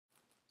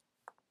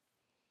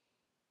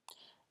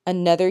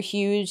Another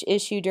huge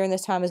issue during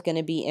this time is going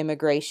to be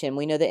immigration.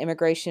 We know that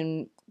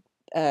immigration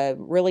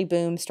really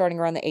boomed starting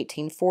around the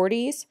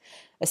 1840s,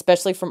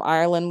 especially from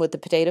Ireland with the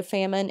potato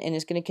famine, and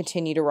is going to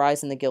continue to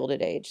rise in the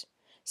Gilded Age.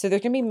 So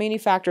there's going to be many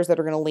factors that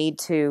are going to lead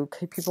to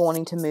people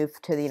wanting to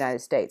move to the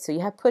United States. So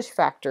you have push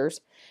factors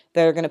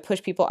that are going to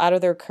push people out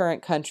of their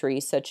current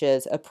countries, such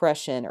as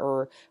oppression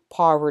or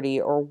poverty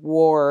or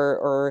war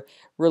or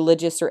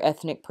religious or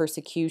ethnic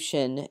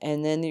persecution.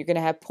 And then you're going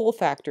to have pull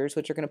factors,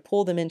 which are going to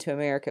pull them into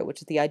America,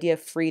 which is the idea of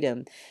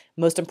freedom.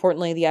 Most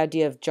importantly, the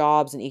idea of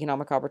jobs and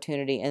economic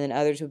opportunity. And then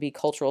others would be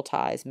cultural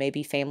ties,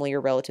 maybe family or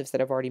relatives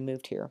that have already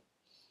moved here.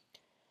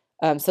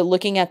 So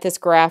looking at this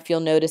graph,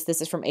 you'll notice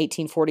this is from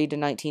 1840 to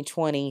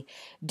 1920.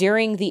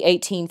 During the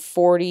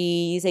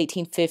 1840s,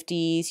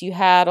 1850s, you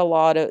had a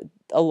lot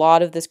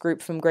of this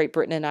group from Great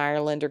Britain and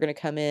Ireland are going to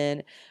come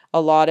in.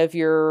 A lot of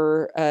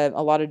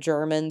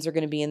Germans are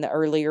going to be in the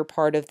earlier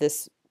part of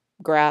this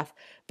graph,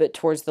 but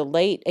towards the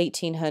late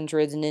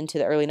 1800s and into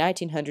the early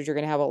 1900s, you're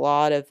going to have a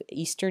lot of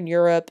Eastern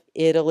Europe,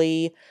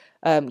 Italy,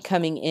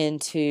 coming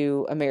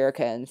into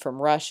America, and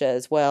from Russia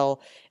as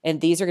well.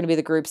 And these are going to be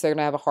the groups that are going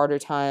to have a harder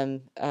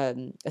time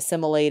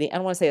assimilating. I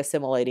don't want to say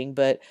assimilating,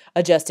 but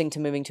adjusting to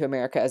moving to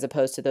America, as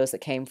opposed to those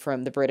that came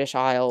from the British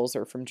Isles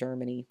or from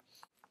Germany.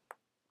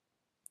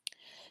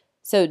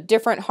 So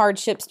different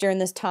hardships during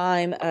this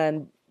time.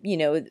 You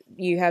know,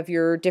 you have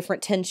your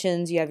different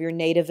tensions. You have your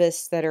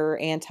nativists that are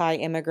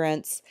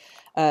anti-immigrants.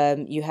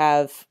 You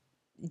have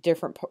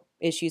different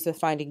issues with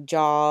finding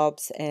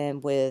jobs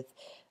and with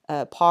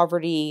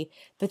poverty,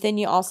 but then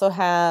you also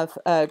have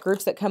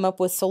groups that come up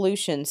with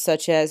solutions,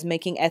 such as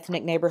making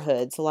ethnic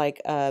neighborhoods, like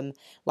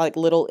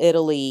Little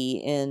Italy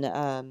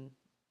in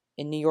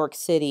New York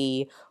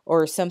City,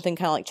 or something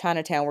kind of like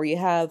Chinatown, where you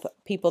have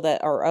people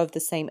that are of the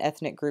same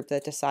ethnic group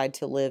that decide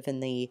to live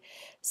in the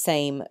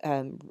same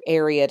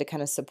area to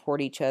kind of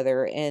support each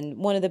other. And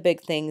one of the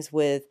big things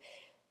with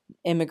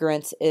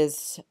immigrants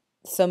is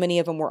so many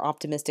of them were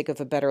optimistic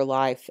of a better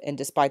life, and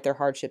despite their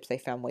hardships, they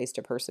found ways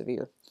to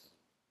persevere.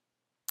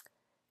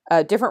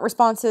 Different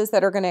responses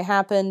that are going to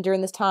happen during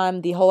this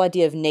time, the whole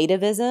idea of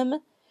nativism,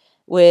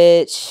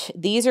 which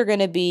these are going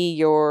to be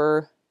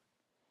your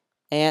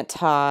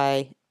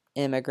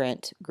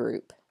anti-immigrant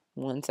group,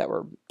 ones that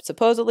were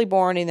supposedly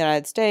born in the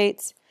United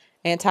States,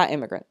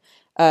 anti-immigrant.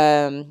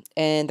 And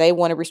they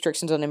wanted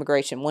restrictions on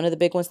immigration. One of the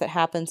big ones that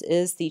happens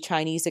is the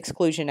Chinese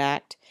Exclusion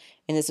Act,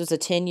 and this was a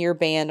 10-year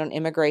ban on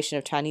immigration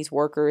of Chinese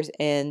workers,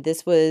 and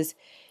this was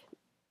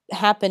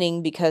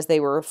happening because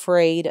they were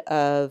afraid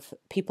of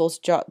people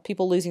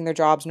losing their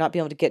jobs, not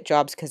being able to get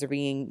jobs because they're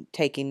being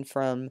taken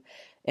from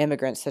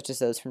immigrants such as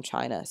those from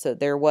China. So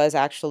there was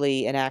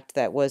actually an act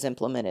that was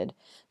implemented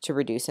to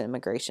reduce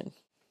immigration.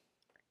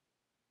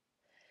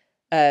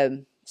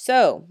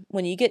 So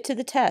when you get to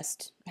the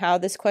test, how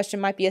this question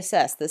might be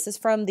assessed. This is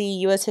from the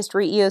U.S.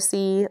 History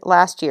EOC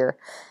last year.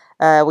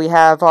 We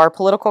have our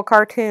political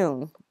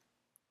cartoon.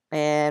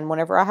 And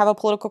whenever I have a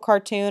political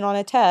cartoon on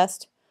a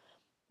test,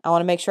 I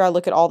want to make sure I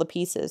look at all the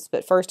pieces,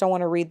 but first I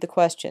want to read the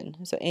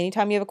question. So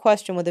anytime you have a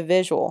question with a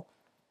visual,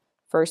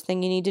 first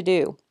thing you need to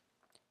do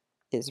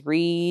is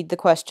read the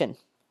question.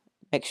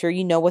 Make sure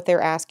you know what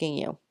they're asking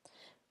you.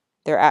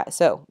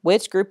 So,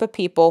 which group of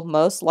people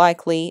most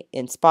likely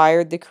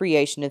inspired the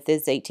creation of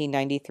this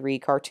 1893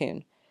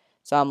 cartoon?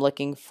 So I'm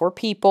looking for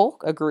people,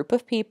 a group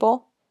of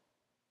people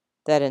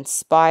that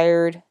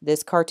inspired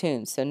this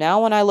cartoon. So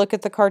now when I look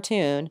at the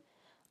cartoon,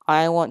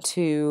 I want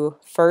to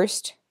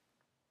first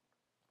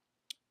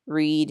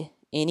read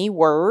any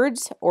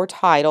words or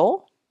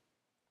title,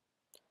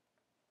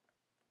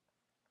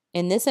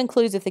 and this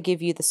includes if they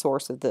give you the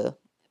source of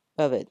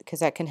it,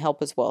 because that can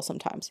help as well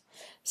sometimes.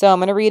 So I'm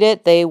going to read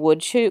it. They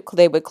would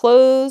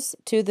close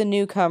to the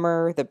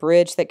newcomer the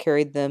bridge that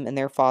carried them and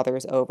their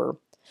fathers over.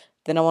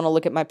 Then I want to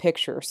look at my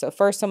picture. So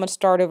first I'm going to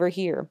start over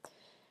here.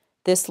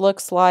 This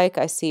looks like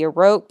I see a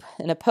rope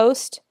and a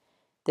post.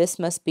 This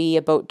must be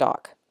a boat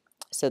dock.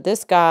 So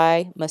this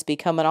guy must be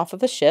coming off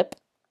of a ship.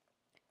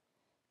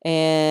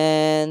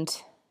 And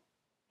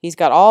he's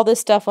got all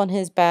this stuff on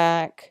his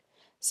back.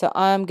 So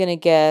I'm going to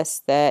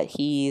guess that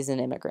he's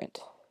an immigrant.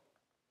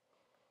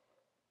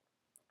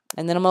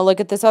 And then I'm going to look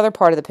at this other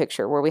part of the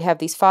picture where we have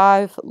these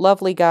 5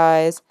 lovely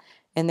guys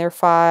and their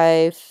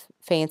 5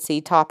 fancy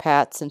top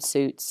hats and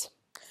suits.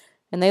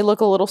 And they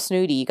look a little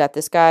snooty. You got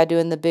this guy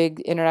doing the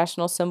big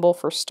international symbol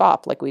for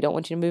stop, like we don't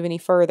want you to move any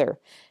further.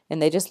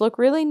 And they just look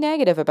really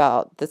negative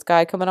about this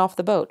guy coming off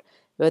the boat.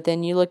 But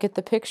then you look at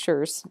the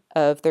pictures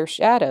of their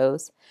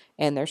shadows,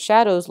 and their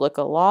shadows look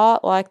a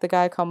lot like the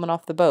guy coming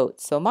off the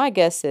boat. So my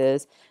guess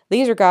is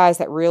these are guys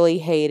that really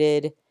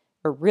hated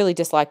or really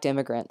disliked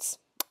immigrants.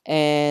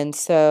 And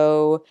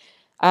so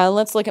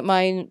let's look at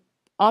my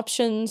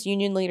options: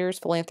 union leaders,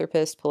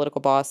 philanthropists, political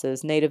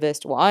bosses,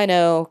 nativists. Well, I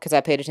know because I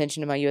paid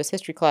attention to my U.S.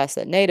 history class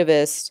that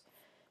nativists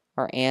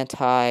are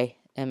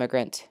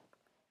anti-immigrant.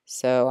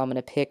 So I'm going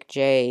to pick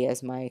J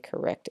as my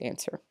correct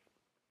answer.